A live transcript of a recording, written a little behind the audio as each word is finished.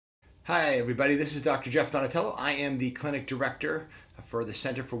Hi everybody, this is Dr. Jeff Donatello. I am the clinic director for the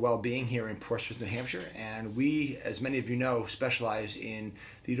Center for Wellbeing here in Portsmouth, New Hampshire, and we, as many of you know, specialize in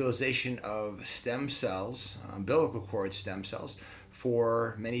the utilization of stem cells, umbilical cord stem cells,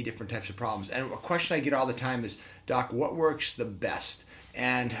 for many different types of problems. And a question I get all the time is, Doc, what works the best?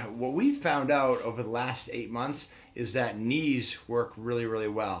 And what we found out over the last 8 months is that knees work really, really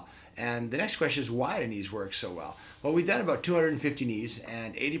well. And the next question is, why do knees work so well? Well, we've done about 250 knees,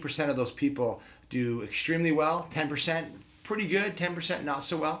 and 80% of those people do extremely well, 10% pretty good, 10% not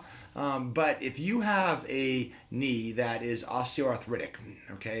so well. But if you have a knee that is osteoarthritic,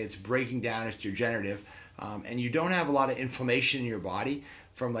 okay, it's breaking down, it's degenerative, and you don't have a lot of inflammation in your body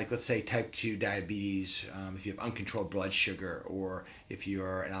from, like, let's say type 2 diabetes, if you have uncontrolled blood sugar, or if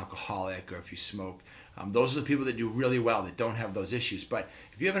you're an alcoholic, or if you smoke, those are the people that do really well, that don't have those issues. But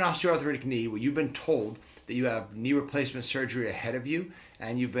if you have an osteoarthritic knee, well, you've been told that you have knee replacement surgery ahead of you,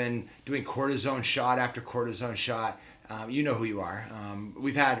 and you've been doing cortisone shot after cortisone shot, you know who you are.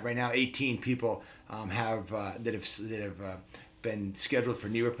 We've had right now 18 people that have been scheduled for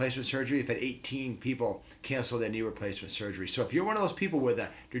knee replacement surgery. We've had 18 people cancel their knee replacement surgery. So if you're one of those people with a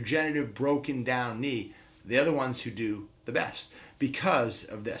degenerative, broken down knee, they're the ones who do the best because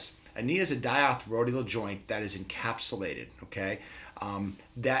of this. A knee is a diarthrodial joint that is encapsulated, okay?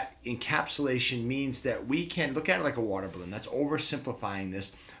 That encapsulation means that we can look at it like a water balloon. That's oversimplifying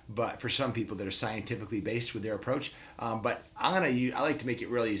this, but for some people that are scientifically based with their approach. But I like to make it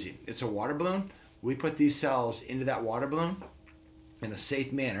real easy. It's a water balloon. We put these cells into that water balloon in a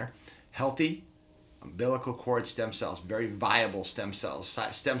safe manner, healthy umbilical cord stem cells, very viable stem cells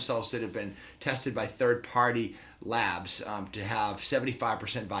that have been tested by third-party labs to have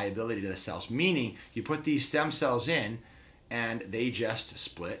 75% viability to the cells, meaning you put these stem cells in and they just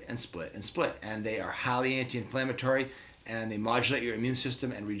split and split and split, and they are highly anti-inflammatory, and they modulate your immune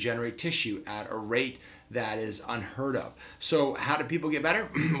system and regenerate tissue at a rate that is unheard of. So how do people get better?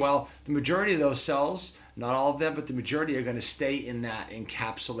 Well, the majority of those cells, not all of them, but the majority are going to stay in that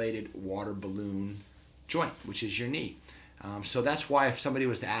encapsulated water balloon joint, which is your knee. So that's why if somebody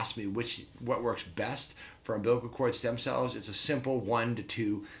was to ask me what works best for umbilical cord stem cells, it's a simple 1 to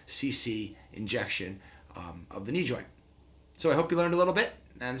 2 cc injection of the knee joint. So I hope you learned a little bit.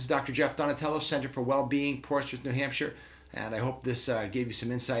 And this is Dr. Jeff Donatello, Center for Wellbeing, Portsmouth, New Hampshire. And I hope this gave you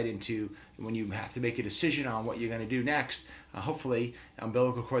some insight into when you have to make a decision on what you're going to do next. Hopefully,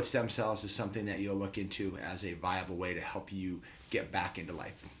 umbilical cord stem cells is something that you'll look into as a viable way to help you get back into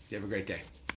life. You have a great day.